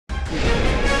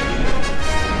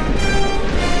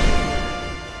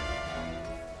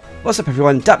What's up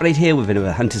everyone, Darcblade here with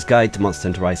another Hunter's Guide to Monster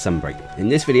Hunter Rise Sunbreak. In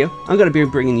this video, I'm going to be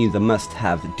bringing you the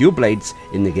must-have dual blades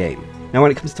in the game. Now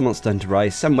when it comes to Monster Hunter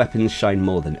Rise, some weapons shine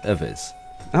more than others.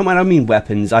 And when I mean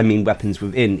weapons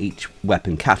within each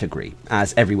weapon category,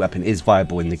 as every weapon is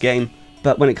viable in the game.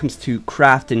 But when it comes to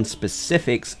crafting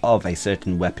specifics of a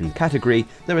certain weapon category,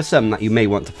 there are some that you may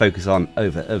want to focus on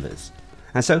over others.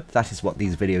 And so that is what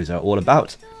these videos are all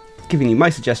about, giving you my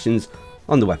suggestions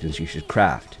on the weapons you should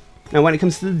craft. Now when it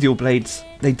comes to the dual blades,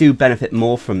 they do benefit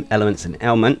more from elements and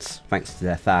ailments, thanks to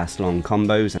their fast long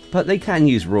combos, but they can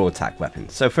use raw attack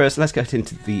weapons. So first let's get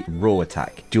into the raw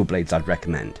attack dual blades I'd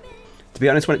recommend. To be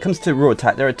honest, when it comes to raw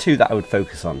attack, there are two that I would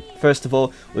focus on. First of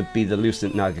all would be the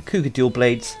Lucent Nagakuga dual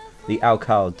blades, the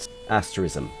Alcald's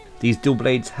Asterism. These dual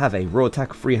blades have a raw attack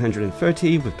of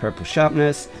 330 with purple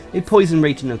sharpness, a poison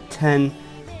rating of 10,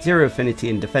 0 affinity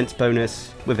and defense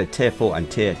bonus, with a tier 4 and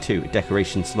tier 2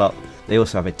 decoration slot. They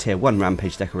also have a tier 1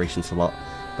 rampage decoration slot,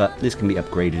 but this can be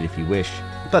upgraded if you wish.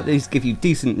 But these give you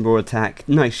decent raw attack,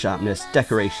 nice sharpness,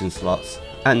 decoration slots,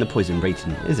 and the poison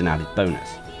rating is an added bonus.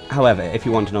 However, if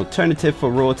you want an alternative for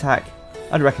raw attack,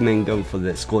 I'd recommend going for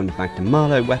the Scorned Magnum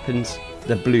Marlow weapons,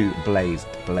 the Blue Blazed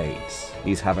Blades.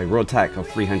 These have a raw attack of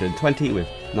 320 with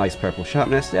nice purple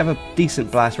sharpness. They have a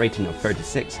decent blast rating of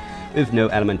 36 with no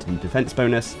element and defense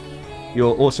bonus.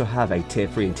 You'll also have a tier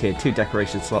 3 and tier 2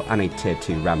 decoration slot and a tier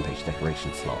 2 rampage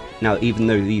decoration slot. Now even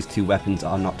though these two weapons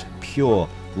are not pure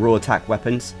raw attack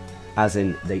weapons, as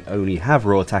in they only have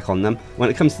raw attack on them, when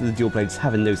it comes to the dual blades,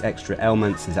 having those extra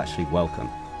elements is actually welcome.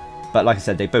 But like I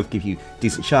said, they both give you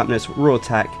decent sharpness, raw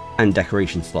attack and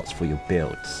decoration slots for your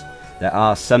builds. There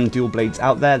are some dual blades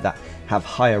out there that have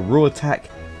higher raw attack,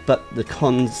 but the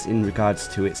cons in regards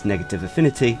to its negative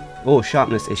affinity or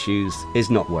sharpness issues is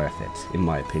not worth it, in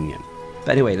my opinion.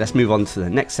 But anyway, let's move on to the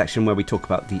next section where we talk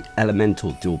about the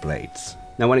elemental dual blades.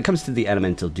 Now when it comes to the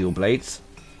elemental dual blades,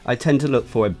 I tend to look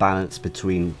for a balance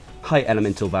between high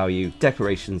elemental value,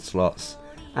 decoration slots,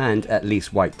 and at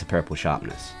least white to purple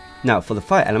sharpness. Now for the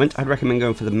fire element, I'd recommend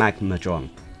going for the Magmadron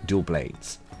dual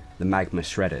blades, the Magma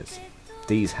Shredders.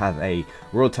 These have a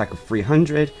raw attack of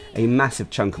 300, a massive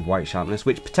chunk of white sharpness,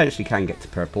 which potentially can get to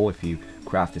purple if you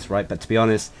craft this right, but to be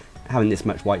honest, having this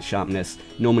much white sharpness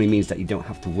normally means that you don't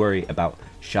have to worry about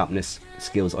sharpness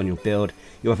skills on your build.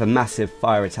 You have a massive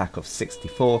fire attack of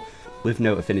 64 with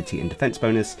no affinity and defense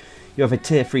bonus. You have a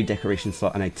tier 3 decoration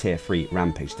slot and a tier 3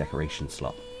 rampage decoration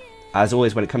slot. As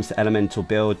always, when it comes to elemental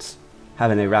builds,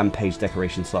 having a rampage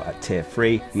decoration slot at tier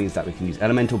 3 means that we can use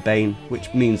elemental bane,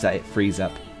 which means that it frees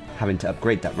up having to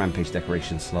upgrade that rampage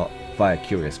decoration slot via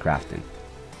curious crafting.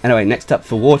 Anyway, next up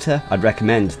for water, I'd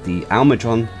recommend the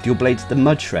Almadron dual blades, the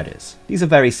Mud Shredders. These are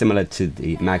very similar to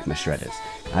the Magma Shredders,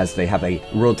 as they have a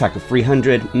raw attack of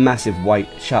 300, massive white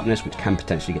sharpness which can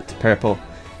potentially get to purple.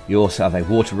 You also have a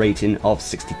water rating of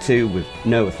 62 with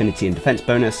no affinity and defense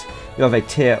bonus. You have a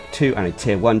tier 2 and a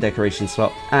tier 1 decoration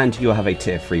slot, and you'll have a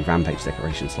tier 3 rampage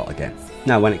decoration slot again.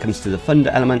 Now when it comes to the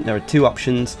thunder element, there are two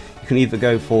options. You can either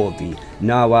go for the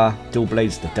Nawa dual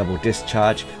blades, the double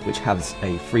discharge, which has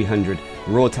a 300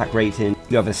 raw attack rating.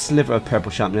 You have a sliver of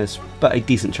purple sharpness, but a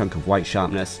decent chunk of white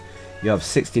sharpness. You have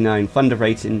 69 thunder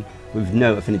rating with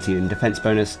no affinity and defense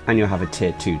bonus, and you'll have a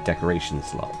tier 2 decoration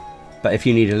slot. But if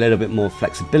you need a little bit more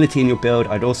flexibility in your build,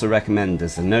 I'd also recommend the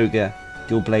Zenoga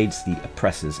dual blades, the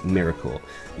Oppressor's Miracle.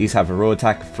 These have a raw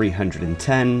attack of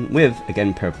 310 with,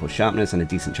 again, purple sharpness and a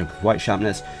decent chunk of white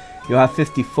sharpness. You'll have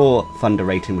 54 thunder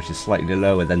rating, which is slightly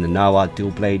lower than the Nawa dual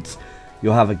blades.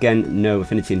 You'll have, again, no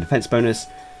affinity and defense bonus,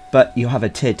 but you'll have a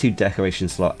tier 2 decoration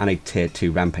slot and a tier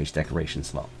 2 rampage decoration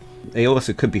slot. They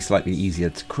also could be slightly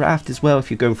easier to craft as well if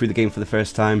you're going through the game for the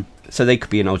first time, so they could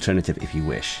be an alternative if you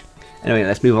wish. Anyway,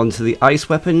 let's move on to the ice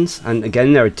weapons, and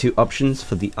again there are two options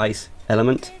for the ice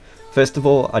element. First of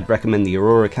all, I'd recommend the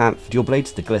Aurora Camp dual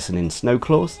blades, the Glistening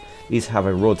Snowclaws. These have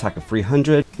a raw attack of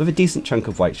 300 with a decent chunk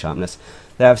of white sharpness.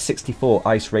 They have 64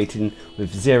 ice rating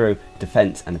with 0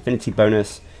 defense and affinity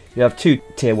bonus. You have 2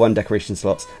 tier 1 decoration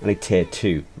slots and a tier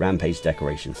 2 rampage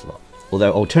decoration slot.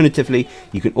 Although alternatively,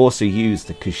 you can also use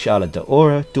the Kushala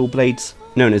Daora dual blades,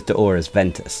 known as Daora's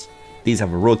Ventus. These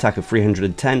have a raw attack of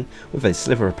 310 with a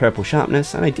sliver of purple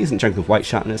sharpness and a decent chunk of white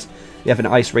sharpness. They have an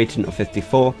ice rating of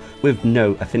 54 with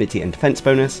no affinity and defense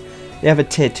bonus. They have a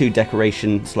tier 2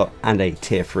 decoration slot and a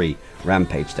tier 3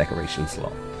 rampage decoration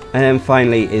slot. And then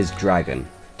finally is Dragon,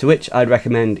 to which I'd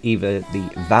recommend either the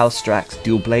Valstrax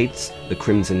dual blades, the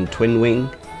Crimson Twin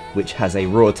Wing, which has a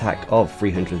raw attack of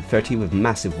 330 with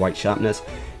massive white sharpness,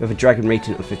 with a dragon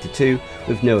rating of 52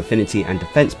 with no affinity and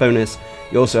defense bonus.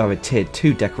 You also have a tier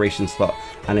 2 decoration slot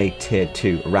and a tier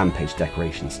 2 rampage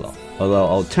decoration slot. Although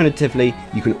alternatively,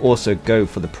 you can also go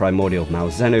for the primordial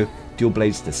Malzeno dual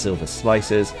blades, the silver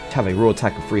slicers, which have a raw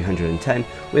attack of 310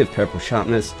 with purple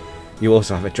sharpness. You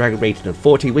also have a dragon rating of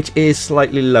 40, which is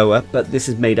slightly lower, but this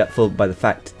is made up for by the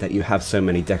fact that you have so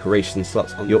many decoration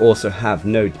slots. You'll also have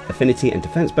no affinity and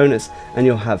defense bonus, and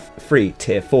you'll have 3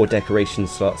 tier 4 decoration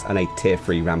slots and a tier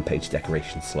 3 rampage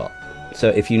decoration slot. So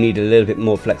if you need a little bit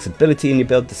more flexibility in your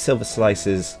build, the silver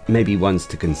slicers may be ones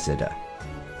to consider.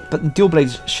 But the dual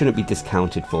blades shouldn't be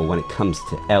discounted for when it comes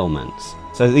to ailments.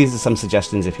 So these are some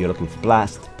suggestions if you're looking for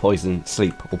blast, poison,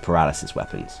 sleep or paralysis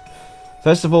weapons.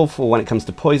 First of all, for when it comes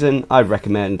to poison, I'd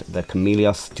recommend the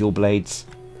Chameleos dual blades.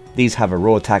 These have a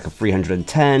raw attack of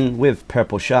 310 with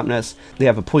purple sharpness. They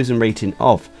have a poison rating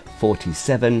of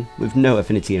 47 with no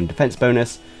affinity and defense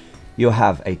bonus. You'll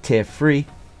have a tier 3,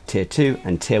 tier 2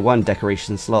 and tier 1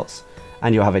 decoration slots,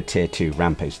 and you'll have a tier 2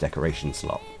 rampage decoration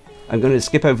slot. I'm going to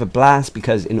skip over blast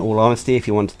because in all honesty, if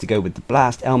you wanted to go with the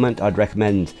blast element, I'd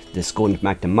recommend the Scorned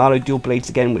Magnum Malo dual blades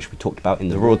again, which we talked about in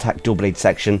the raw attack dual blade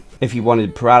section. If you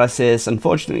wanted paralysis,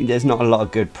 unfortunately there's not a lot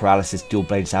of good paralysis dual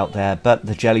blades out there, but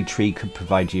the Jelly Tree could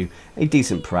provide you a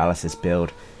decent paralysis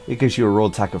build. It gives you a raw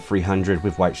attack of 300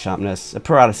 with white sharpness, a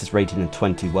paralysis rating of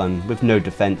 21 with no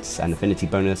defense and affinity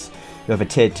bonus. You have a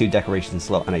tier 2 decoration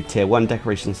slot and a tier 1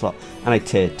 decoration slot and a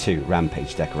tier 2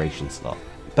 rampage decoration slot.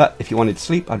 But if you wanted to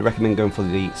sleep, I'd recommend going for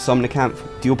the Somnicanth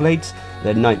dual blades,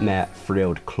 the Nightmare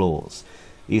Frilled Claws.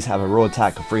 These have a raw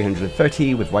attack of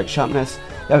 330 with white sharpness.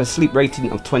 They have a sleep rating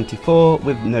of 24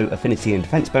 with no affinity and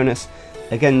defense bonus.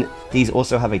 Again, these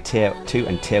also have a tier 2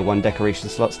 and tier 1 decoration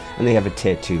slots, and they have a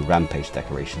tier 2 rampage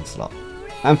decoration slot.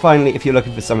 And finally, if you're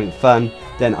looking for something fun,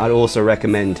 then I'd also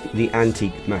recommend the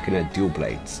Antique Machina dual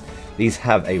blades. These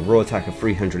have a raw attack of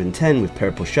 310 with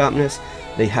purple sharpness.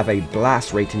 They have a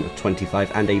blast rating of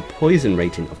 25 and a poison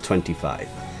rating of 25.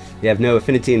 They have no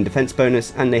affinity and defense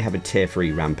bonus, and they have a tier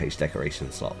 3 rampage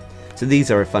decoration slot. So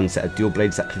these are a fun set of dual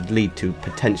blades that could lead to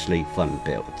potentially fun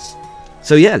builds.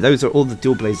 So yeah, those are all the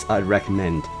dual blades I'd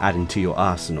recommend adding to your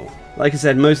arsenal. Like I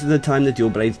said, most of the time the dual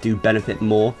blades do benefit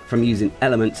more from using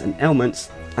elements and ailments,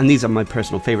 and these are my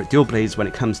personal favourite dual blades when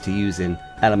it comes to using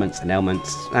elements and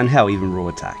ailments, and hell, even raw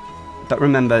attack. But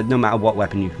remember, no matter what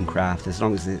weapon you can craft, as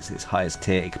long as it's its highest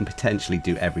tier, it can potentially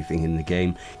do everything in the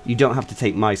game. You don't have to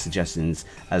take my suggestions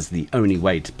as the only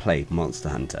way to play Monster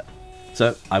Hunter.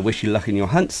 So, I wish you luck in your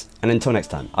hunts, and until next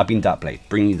time, I've been Darcblade,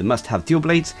 bringing you the must-have dual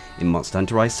blades in Monster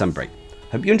Hunter Rise Sunbreak.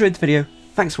 Hope you enjoyed the video,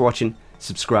 thanks for watching,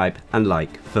 subscribe and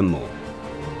like for more.